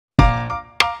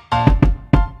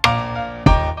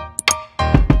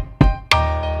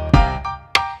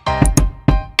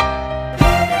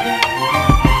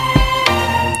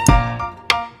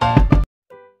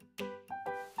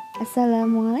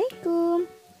Assalamualaikum.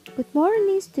 Good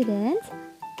morning, students.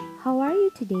 How are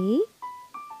you today?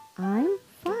 I'm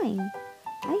fine.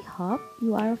 I hope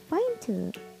you are fine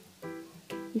too.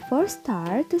 Before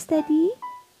start to study,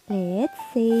 let's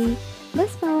say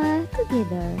basmalah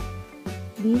together.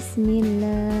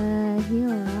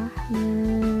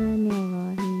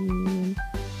 Bismillahirrahmanirrahim.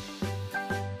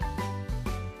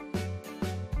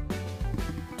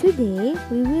 Today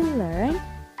we will learn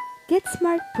Get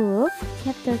Smart Book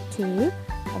Chapter 2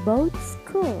 about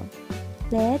school.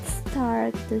 Let's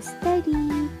start to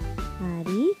study.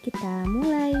 Mari kita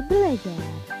mulai belajar.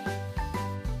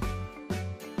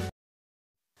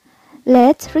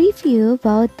 Let's review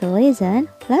about the lesson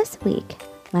last week.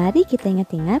 Mari kita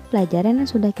ingat-ingat pelajaran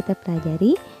yang sudah kita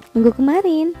pelajari minggu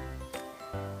kemarin.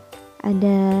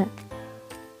 Ada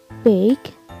bag,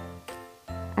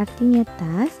 artinya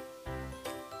tas,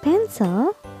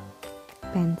 pencil,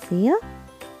 pensil,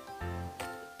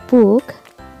 book,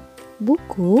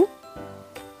 buku,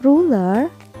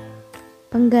 ruler,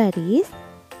 penggaris,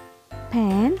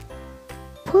 pen,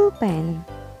 pulpen.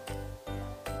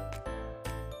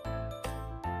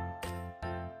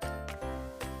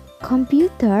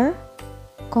 Computer,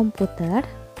 komputer,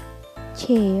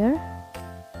 chair,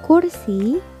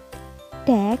 kursi,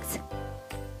 desk,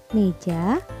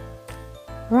 meja,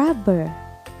 rubber,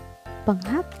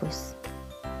 penghapus.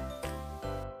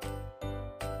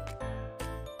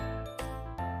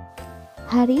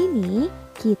 Hari ini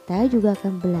kita juga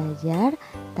akan belajar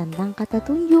tentang kata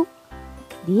tunjuk,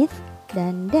 this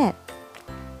dan that.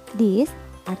 This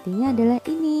artinya adalah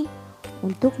ini,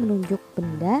 untuk menunjuk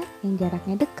benda yang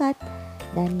jaraknya dekat,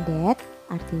 dan that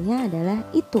artinya adalah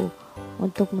itu,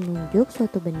 untuk menunjuk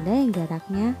suatu benda yang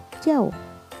jaraknya jauh.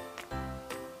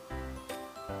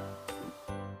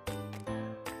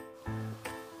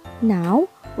 Now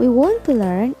we want to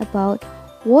learn about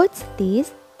what's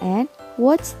this and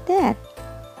what's that.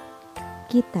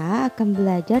 Kita akan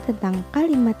belajar tentang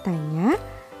kalimat tanya,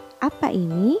 apa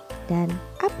ini dan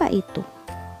apa itu.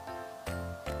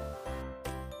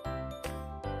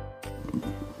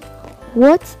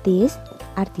 What's this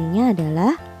artinya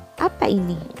adalah apa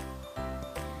ini.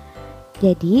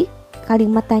 Jadi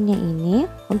kalimat tanya ini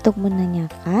untuk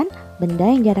menanyakan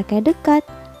benda yang jaraknya dekat.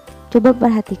 Coba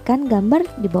perhatikan gambar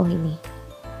di bawah ini.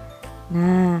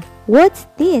 Nah, what's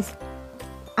this?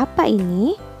 Apa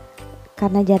ini?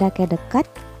 Karena jaraknya dekat,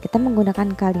 kita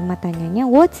menggunakan kalimat tanyanya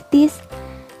what's this?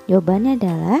 Jawabannya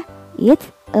adalah it's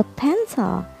a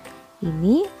pencil.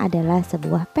 Ini adalah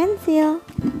sebuah pensil.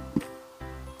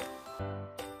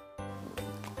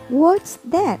 What's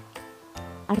that?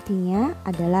 Artinya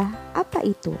adalah apa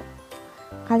itu?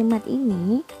 Kalimat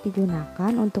ini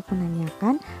digunakan untuk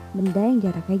menanyakan benda yang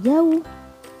jaraknya jauh.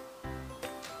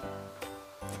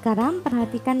 Sekarang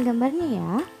perhatikan gambarnya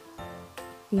ya.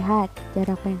 Lihat,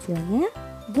 jarak pensilnya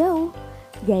jauh.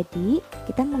 Jadi,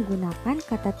 kita menggunakan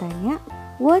kata tanya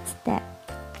what's that?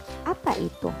 Apa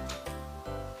itu?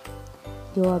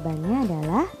 Jawabannya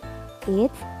adalah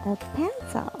it's a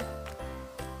pencil.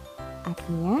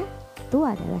 Artinya, itu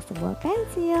adalah sebuah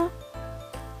pensil.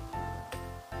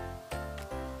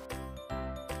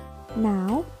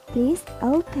 Now, please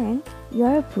open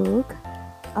your book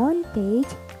on page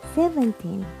 17.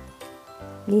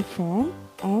 Listen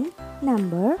and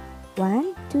number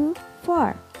 1 to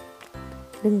 4.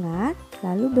 Dengar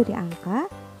lalu beri angka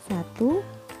 1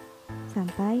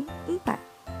 sampai 4.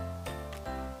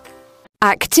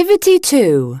 Activity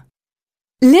 2.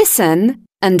 Listen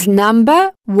and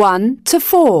number 1 to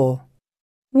 4.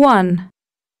 1.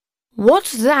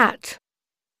 What's that?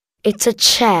 It's a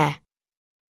chair.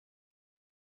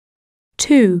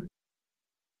 2.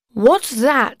 What's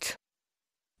that?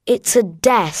 It's a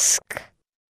desk.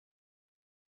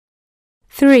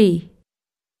 3.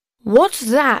 What's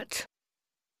that?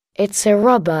 It's a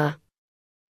rubber.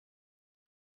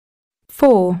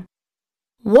 4.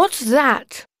 What's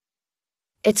that?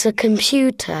 It's a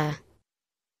computer.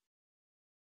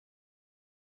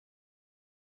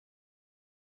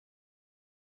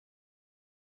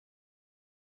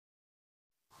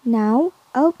 Now,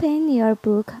 open your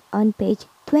book on page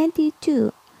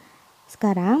 22.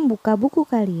 Sekarang buka buku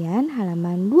kalian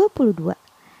halaman 22.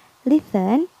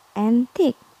 Listen and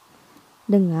tick.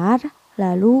 Dengar,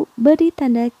 lalu beri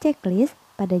tanda checklist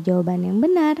pada jawaban yang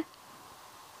benar.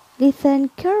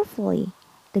 Listen carefully.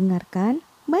 Dengarkan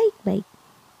baik-baik.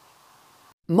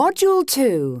 Module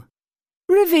 2.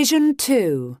 Revision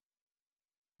 2.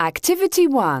 Activity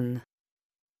 1.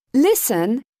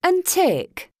 Listen and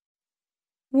tick.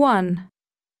 1.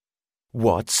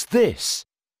 What's this?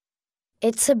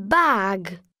 It's a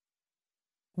bag.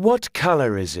 What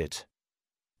color is it?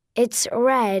 It's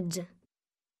red.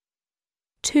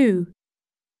 2.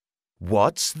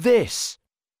 What's this?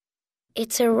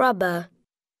 It's a rubber.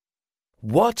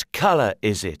 What color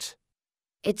is it?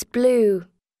 It's blue.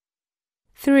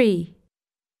 3.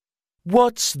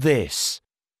 What's this?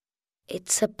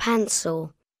 It's a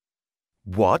pencil.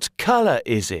 What color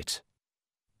is it?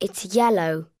 It's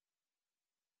yellow.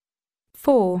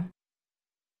 4.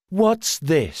 What's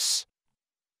this?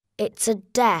 It's a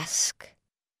desk.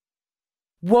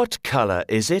 What color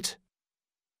is it?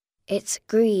 It's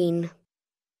green.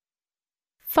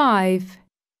 5.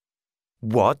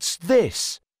 What's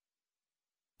this?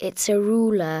 It's a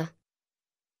ruler.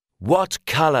 What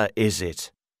color is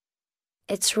it?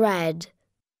 It's red.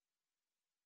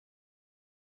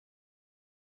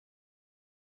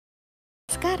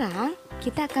 Sekarang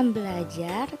kita akan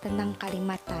belajar tentang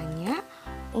kalimat tanya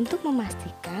untuk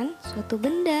memastikan suatu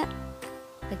benda.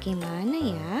 Bagaimana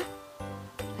ya?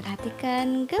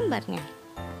 Perhatikan gambarnya.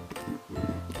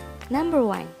 Number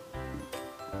 1.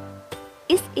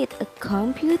 Is it a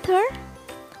computer?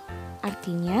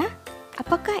 Artinya,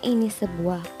 apakah ini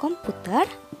sebuah komputer?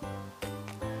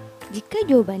 Jika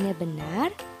jawabannya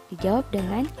benar, dijawab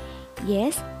dengan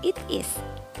yes, it is.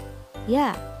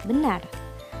 Ya, benar.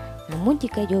 Namun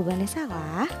jika jawabannya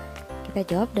salah, kita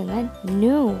jawab dengan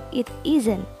no, it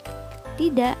isn't.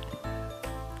 Tidak,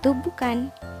 itu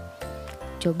bukan.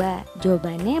 Coba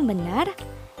jawabannya yang benar.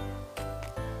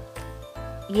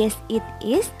 Yes, it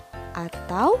is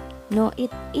atau no,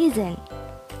 it isn't.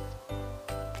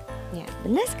 Ya,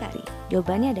 benar sekali.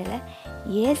 Jawabannya adalah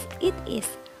yes, it is.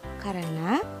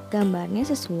 Karena gambarnya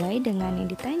sesuai dengan yang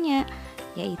ditanya,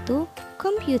 yaitu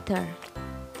computer.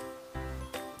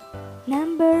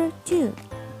 Number 2.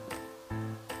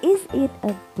 Is it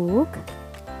a book?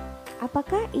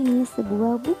 Apakah ini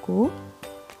sebuah buku?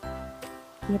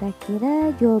 Kira-kira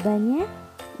jawabannya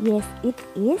yes it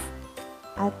is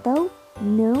atau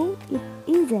no it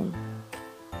isn't?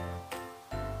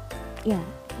 Ya,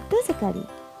 betul sekali.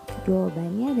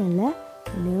 Jawabannya adalah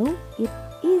no it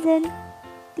isn't.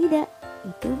 Tidak,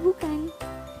 itu bukan.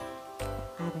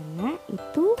 Karena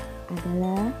itu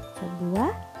adalah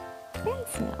sebuah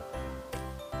pensil.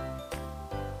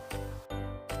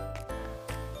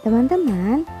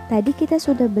 Teman-teman, tadi kita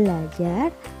sudah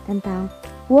belajar tentang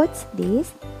what's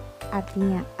this,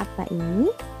 artinya apa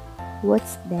ini,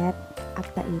 what's that,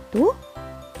 apa itu,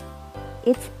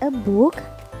 it's a book,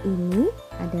 ini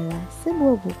adalah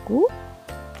sebuah buku,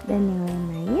 dan yang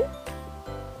lain-lain.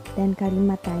 Dan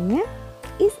kalimat tanya,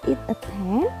 is it a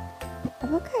pen?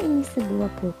 Apakah ini sebuah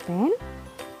pulpen?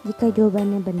 Jika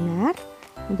jawabannya benar,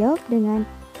 menjawab dengan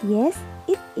yes,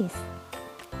 it is.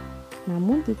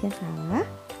 Namun jika salah,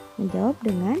 menjawab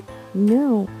dengan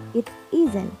no, it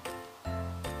isn't.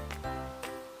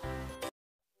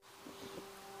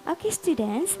 Okay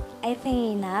students, I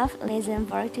think enough lesson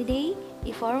for today.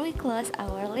 Before we close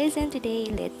our lesson today,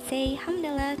 let's say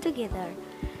Alhamdulillah together.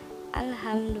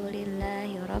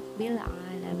 Alhamdulillahirabbil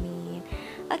alamin.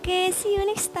 Okay, see you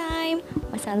next time.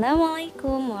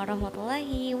 Wassalamualaikum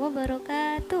warahmatullahi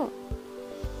wabarakatuh.